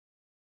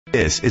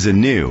This is a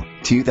new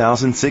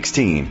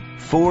 2016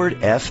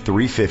 Ford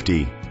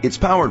F-350. It's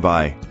powered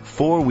by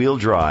four-wheel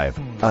drive,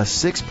 a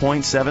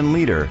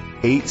 6.7-liter,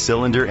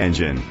 8-cylinder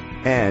engine,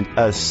 and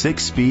a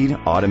 6-speed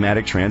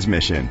automatic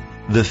transmission.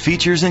 The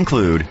features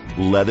include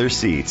leather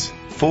seats,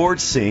 Ford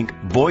Sync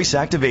voice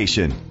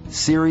activation,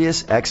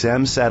 Sirius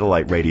XM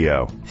satellite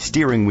radio,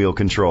 steering wheel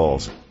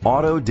controls,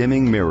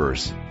 auto-dimming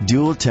mirrors,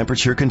 dual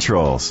temperature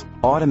controls,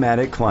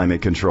 automatic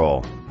climate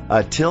control,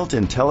 a tilt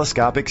and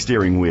telescopic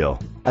steering wheel,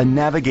 a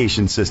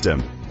navigation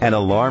system, an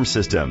alarm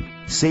system.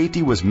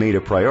 Safety was made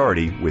a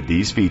priority with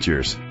these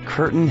features: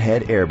 curtain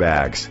head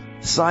airbags,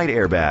 side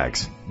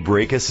airbags,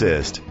 brake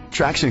assist,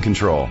 traction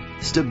control,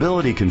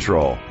 stability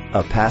control,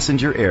 a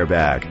passenger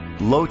airbag,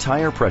 low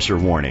tire pressure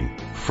warning,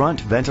 front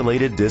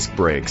ventilated disc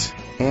brakes,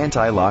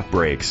 anti-lock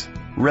brakes.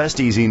 Rest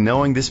easy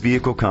knowing this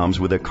vehicle comes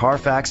with a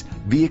Carfax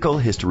Vehicle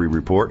History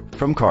Report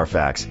from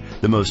Carfax,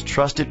 the most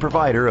trusted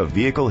provider of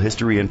vehicle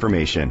history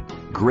information.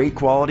 Great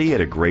quality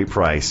at a great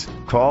price.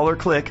 Call or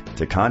click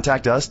to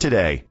contact us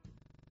today.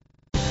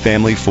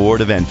 Family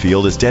Ford of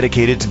Enfield is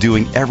dedicated to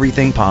doing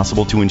everything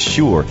possible to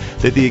ensure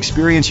that the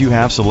experience you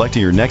have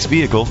selecting your next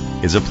vehicle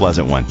is a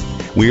pleasant one.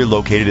 We are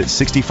located at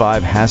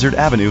 65 Hazard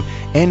Avenue,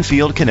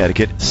 Enfield,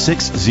 Connecticut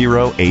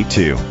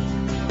 6082.